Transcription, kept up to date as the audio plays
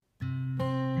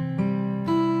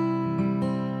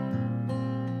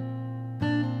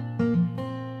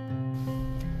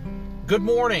Good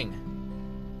morning.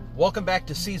 Welcome back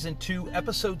to Season 2,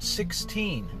 Episode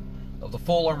 16 of the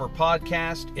Full Armor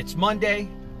Podcast. It's Monday.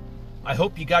 I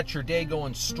hope you got your day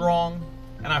going strong,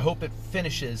 and I hope it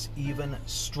finishes even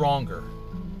stronger.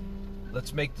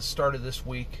 Let's make the start of this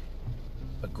week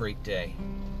a great day.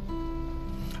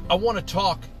 I want to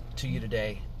talk to you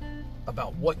today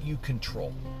about what you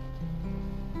control.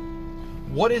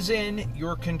 What is in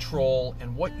your control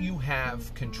and what you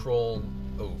have control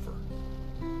over.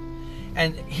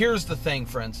 And here's the thing,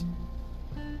 friends.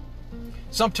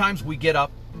 Sometimes we get up,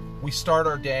 we start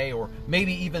our day, or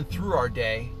maybe even through our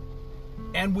day,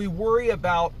 and we worry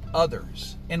about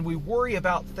others, and we worry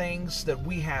about things that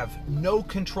we have no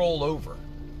control over.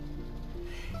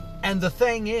 And the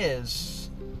thing is,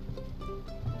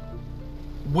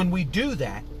 when we do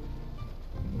that,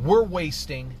 we're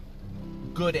wasting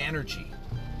good energy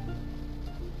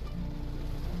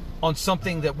on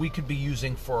something that we could be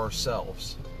using for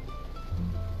ourselves.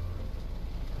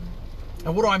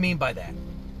 And what do I mean by that?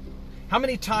 How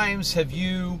many times have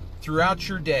you, throughout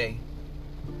your day,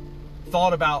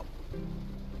 thought about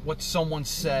what someone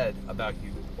said about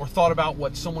you, or thought about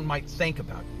what someone might think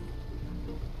about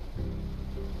you?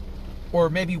 Or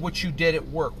maybe what you did at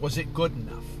work, was it good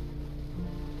enough?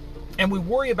 And we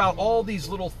worry about all these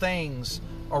little things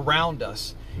around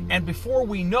us, and before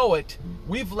we know it,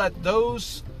 we've let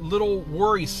those little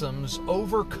worrisomes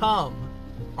overcome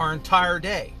our entire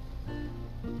day.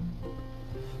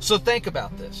 So think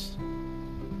about this.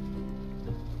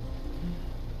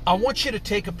 I want you to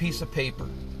take a piece of paper,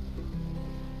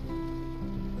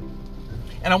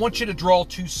 and I want you to draw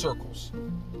two circles.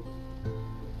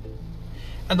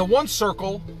 And the one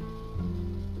circle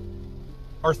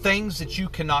are things that you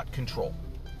cannot control.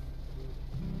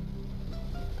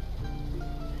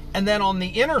 And then on the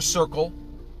inner circle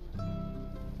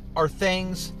are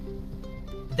things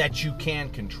that you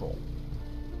can control.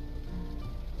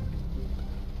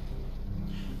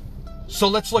 So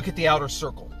let's look at the outer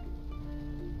circle.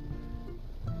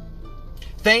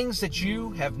 Things that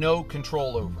you have no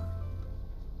control over.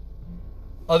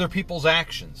 Other people's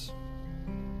actions.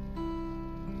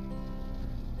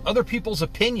 Other people's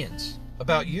opinions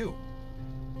about you.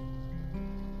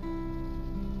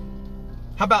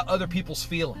 How about other people's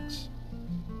feelings?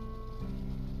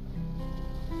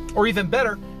 Or even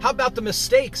better, how about the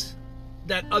mistakes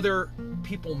that other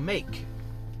people make?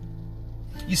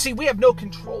 You see, we have no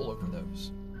control over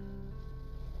those.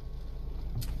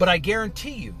 But I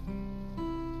guarantee you,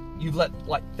 you've let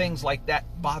things like that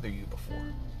bother you before.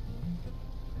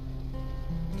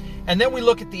 And then we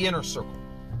look at the inner circle.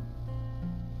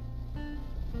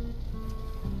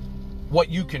 What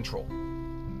you control.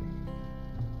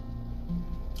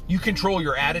 You control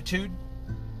your attitude.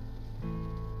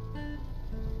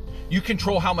 You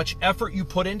control how much effort you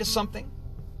put into something.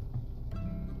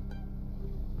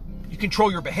 You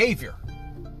control your behavior,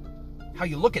 how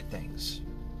you look at things.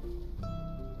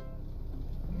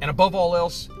 And above all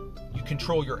else, you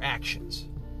control your actions.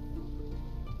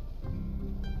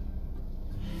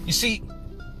 You see,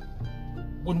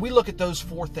 when we look at those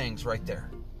four things right there,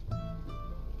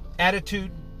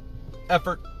 attitude,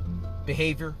 effort,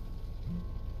 behavior,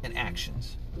 and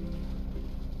actions,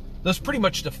 those pretty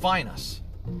much define us.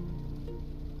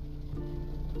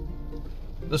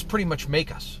 Those pretty much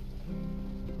make us.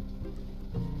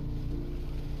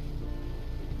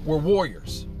 We're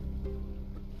warriors.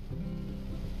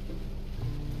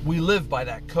 We live by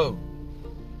that code.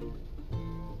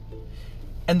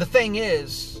 And the thing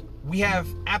is, we have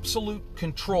absolute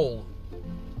control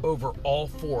over all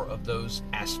four of those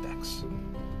aspects.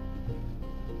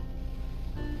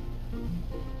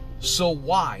 So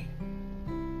why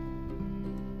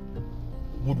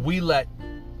would we let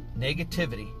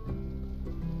negativity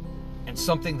and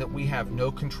something that we have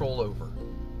no control over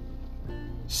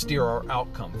steer our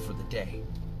outcome for the day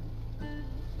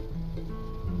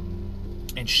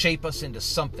and shape us into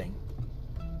something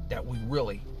that we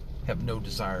really have no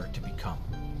desire to become?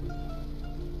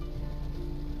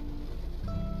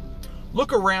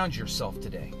 Look around yourself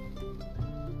today.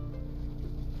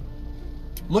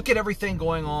 Look at everything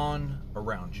going on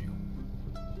around you.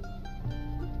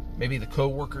 Maybe the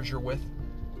co-workers you're with.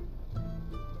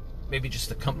 Maybe just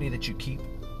the company that you keep.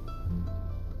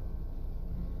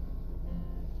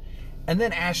 And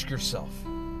then ask yourself,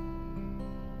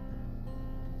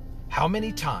 how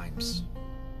many times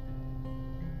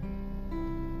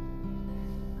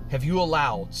have you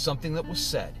allowed something that was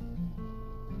said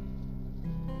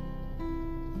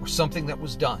or something that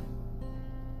was done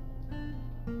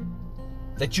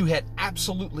that you had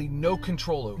absolutely no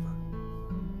control over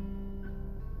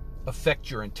affect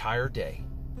your entire day?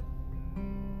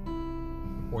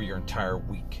 or your entire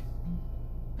week?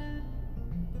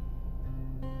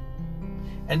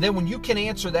 And then when you can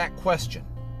answer that question,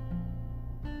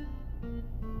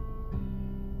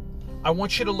 I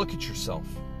want you to look at yourself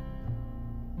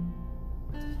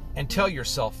and tell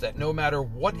yourself that no matter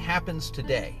what happens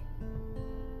today,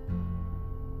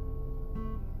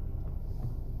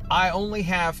 I only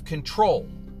have control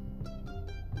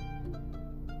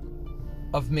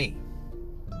of me.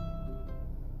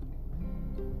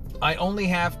 I only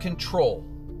have control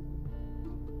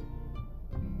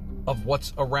of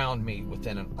what's around me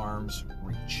within an arm's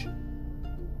reach.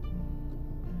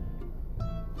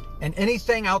 And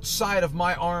anything outside of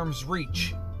my arm's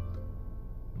reach,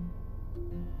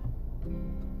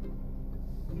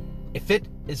 if it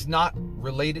is not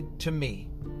related to me,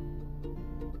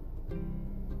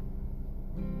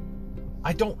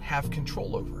 I don't have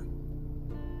control over it.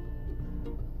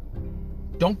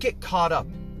 Don't get caught up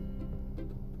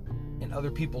in other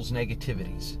people's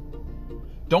negativities.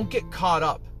 Don't get caught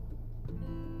up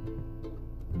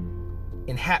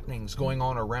in happenings going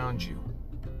on around you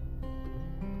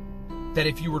that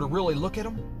if you were to really look at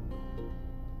them,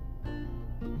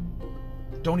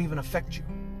 don't even affect you.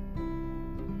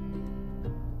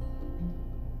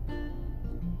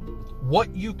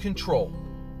 What you control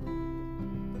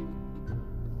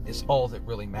is all that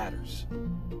really matters.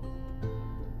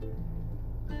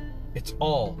 It's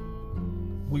all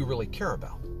we really care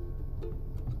about.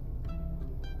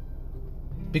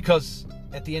 Because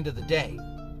at the end of the day,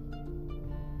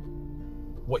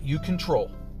 what you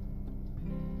control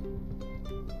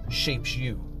shapes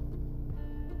you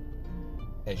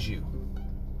as you.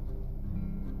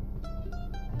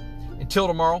 Until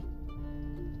tomorrow,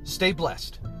 stay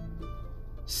blessed,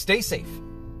 stay safe,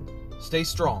 stay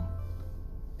strong,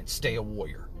 and stay a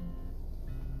warrior.